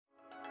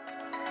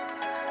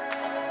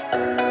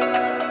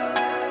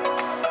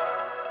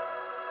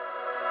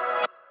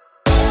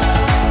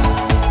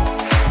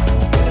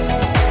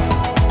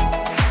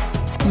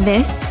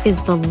This is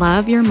the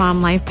Love Your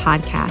Mom Life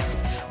podcast,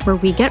 where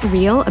we get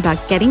real about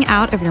getting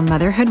out of your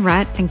motherhood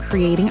rut and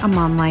creating a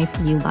mom life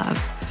you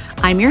love.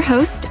 I'm your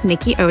host,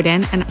 Nikki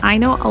Oden, and I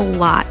know a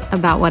lot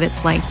about what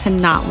it's like to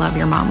not love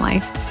your mom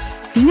life.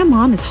 Being a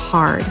mom is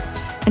hard,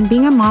 and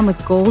being a mom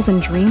with goals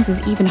and dreams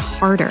is even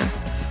harder.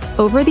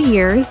 Over the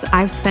years,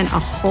 I've spent a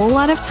whole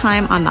lot of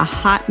time on the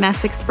Hot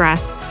Mess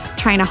Express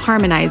trying to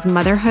harmonize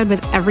motherhood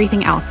with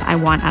everything else I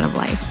want out of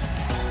life.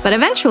 But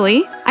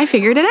eventually, I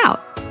figured it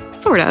out.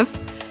 Sort of.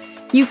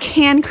 You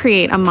can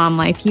create a mom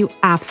life you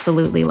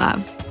absolutely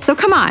love. So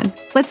come on,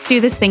 let's do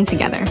this thing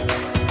together.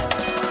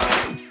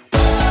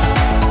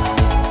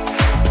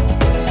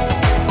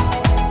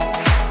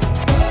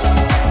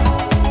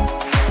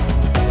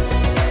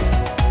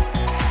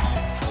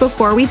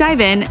 Before we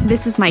dive in,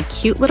 this is my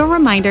cute little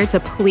reminder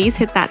to please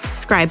hit that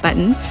subscribe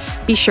button.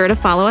 Be sure to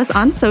follow us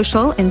on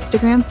social,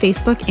 Instagram,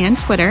 Facebook, and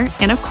Twitter.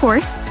 And of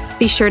course,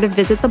 be sure to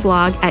visit the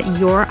blog at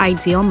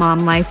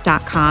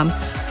youridealmomlife.com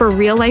for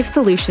real-life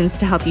solutions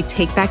to help you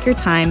take back your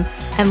time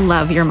and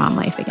love your mom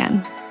life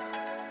again.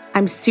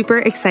 I'm super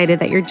excited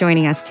that you're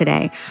joining us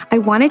today. I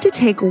wanted to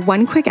take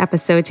one quick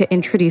episode to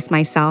introduce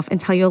myself and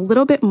tell you a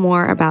little bit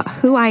more about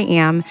who I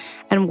am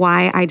and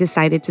why I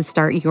decided to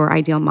start Your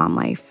Ideal Mom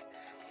Life.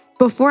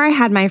 Before I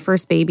had my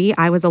first baby,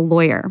 I was a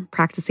lawyer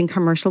practicing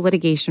commercial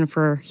litigation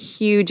for a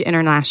huge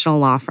international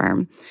law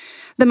firm.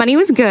 The money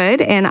was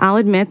good, and I'll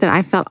admit that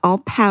I felt all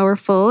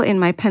powerful in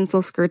my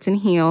pencil skirts and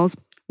heels,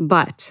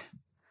 but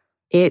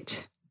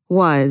it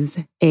was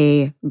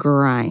a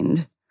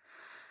grind.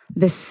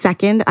 The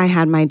second I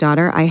had my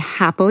daughter, I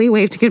happily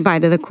waved goodbye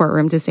to the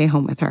courtroom to stay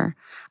home with her.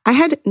 I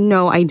had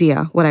no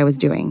idea what I was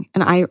doing,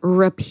 and I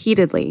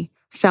repeatedly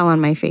fell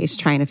on my face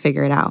trying to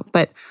figure it out,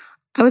 but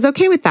I was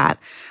okay with that.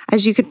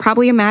 As you could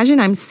probably imagine,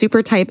 I'm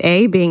super type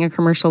A, being a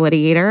commercial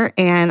litigator,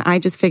 and I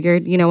just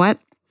figured, you know what?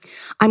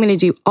 I'm going to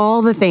do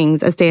all the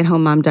things a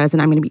stay-at-home mom does,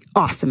 and I'm going to be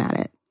awesome at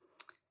it.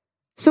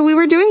 So we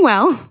were doing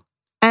well.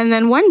 And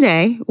then one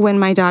day, when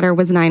my daughter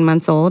was 9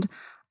 months old,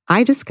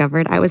 I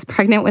discovered I was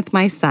pregnant with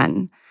my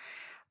son.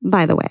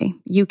 By the way,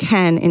 you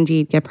can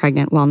indeed get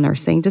pregnant while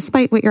nursing,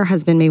 despite what your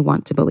husband may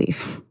want to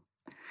believe.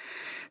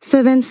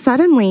 So then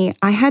suddenly,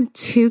 I had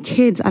 2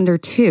 kids under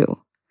 2.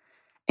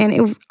 And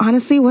it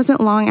honestly wasn't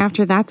long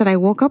after that I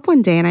woke up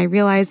one day and I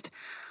realized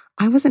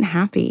I wasn't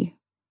happy.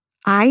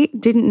 I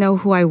didn't know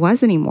who I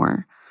was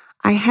anymore.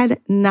 I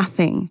had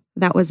nothing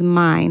that was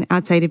mine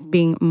outside of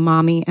being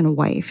mommy and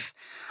wife.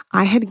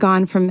 I had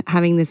gone from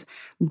having this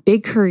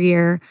big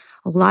career,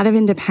 a lot of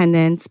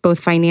independence, both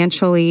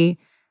financially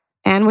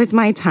and with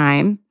my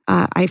time.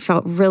 I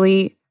felt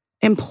really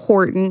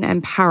important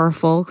and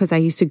powerful because I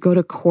used to go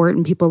to court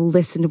and people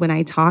listened when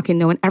I talk and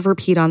no one ever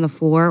peed on the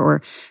floor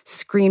or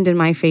screamed in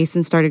my face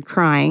and started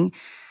crying.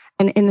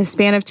 And in the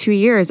span of 2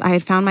 years, I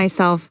had found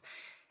myself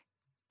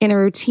in a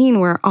routine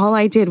where all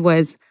I did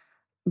was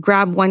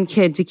grab one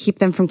kid to keep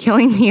them from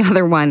killing the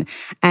other one.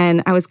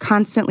 And I was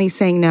constantly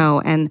saying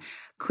no and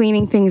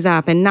cleaning things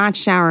up and not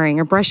showering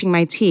or brushing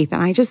my teeth.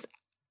 And I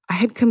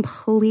had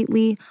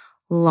completely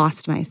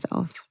lost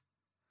myself.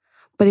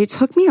 But it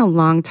took me a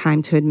long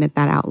time to admit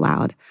that out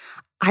loud.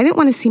 I didn't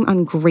want to seem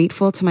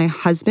ungrateful to my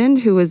husband,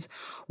 who was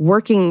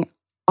working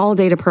all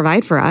day to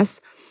provide for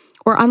us,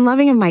 or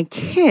unloving of my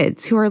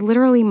kids, who are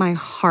literally my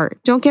heart.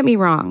 Don't get me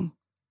wrong.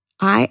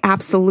 I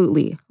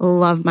absolutely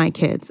love my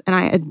kids and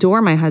I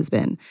adore my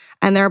husband.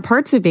 And there are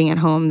parts of being at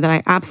home that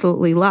I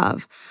absolutely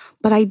love.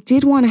 But I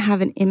did want to have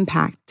an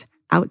impact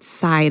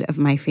outside of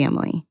my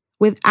family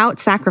without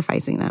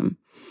sacrificing them.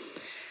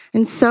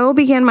 And so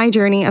began my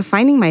journey of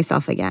finding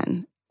myself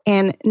again.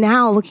 And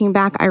now looking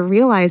back, I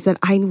realized that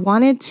I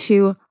wanted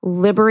to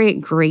liberate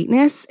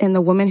greatness in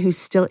the woman who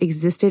still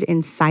existed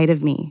inside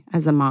of me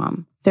as a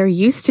mom. There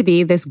used to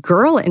be this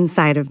girl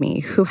inside of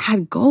me who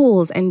had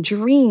goals and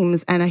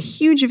dreams and a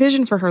huge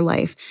vision for her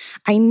life.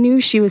 I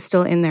knew she was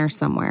still in there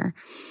somewhere.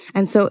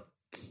 And so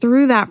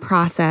through that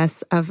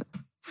process of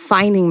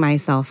finding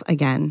myself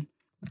again,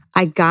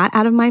 I got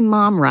out of my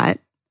mom rut,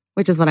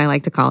 which is what I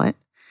like to call it,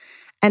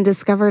 and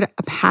discovered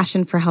a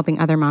passion for helping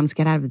other moms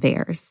get out of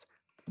theirs.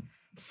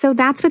 So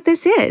that's what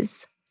this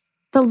is.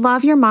 The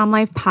Love Your Mom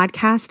Life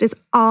podcast is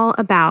all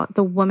about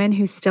the woman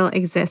who still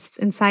exists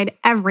inside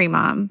every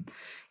mom.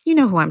 You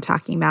know who I'm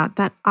talking about,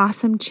 that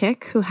awesome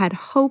chick who had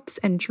hopes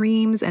and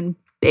dreams and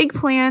big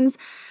plans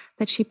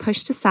that she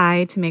pushed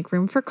aside to make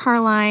room for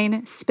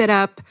Carline, Spit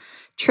Up,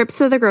 trips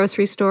to the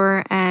grocery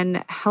store,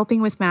 and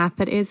helping with math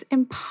that is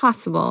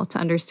impossible to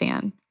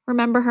understand.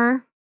 Remember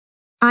her?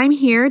 I'm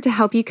here to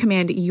help you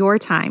command your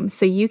time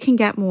so you can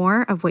get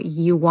more of what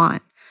you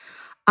want.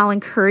 I'll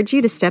encourage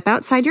you to step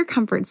outside your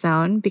comfort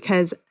zone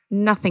because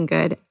nothing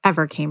good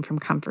ever came from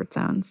comfort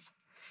zones.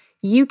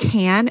 You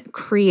can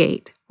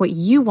create what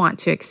you want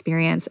to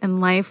experience in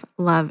life,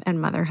 love,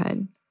 and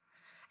motherhood.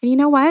 And you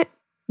know what?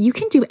 You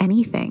can do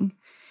anything.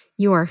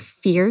 You are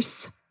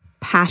fierce,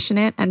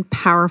 passionate, and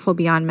powerful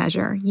beyond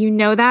measure. You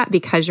know that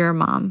because you're a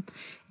mom.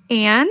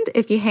 And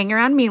if you hang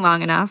around me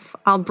long enough,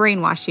 I'll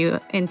brainwash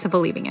you into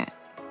believing it.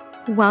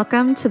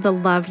 Welcome to the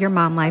Love Your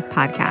Mom Life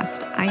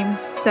podcast. I am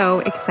so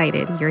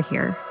excited you're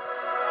here.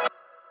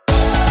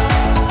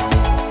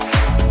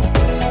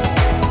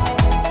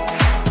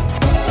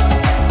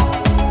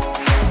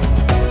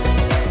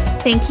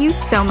 Thank you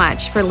so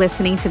much for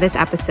listening to this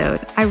episode.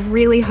 I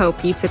really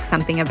hope you took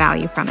something of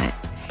value from it.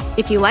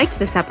 If you liked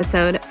this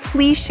episode,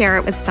 please share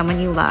it with someone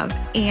you love,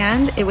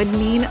 and it would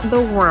mean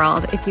the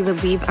world if you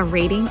would leave a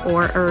rating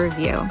or a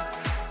review.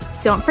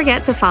 Don't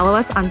forget to follow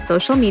us on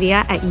social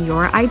media at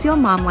Your Ideal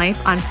Mom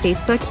Life on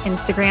Facebook,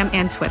 Instagram,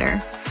 and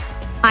Twitter.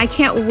 I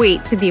can't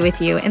wait to be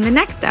with you in the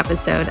next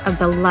episode of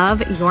the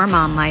Love Your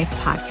Mom Life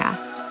podcast.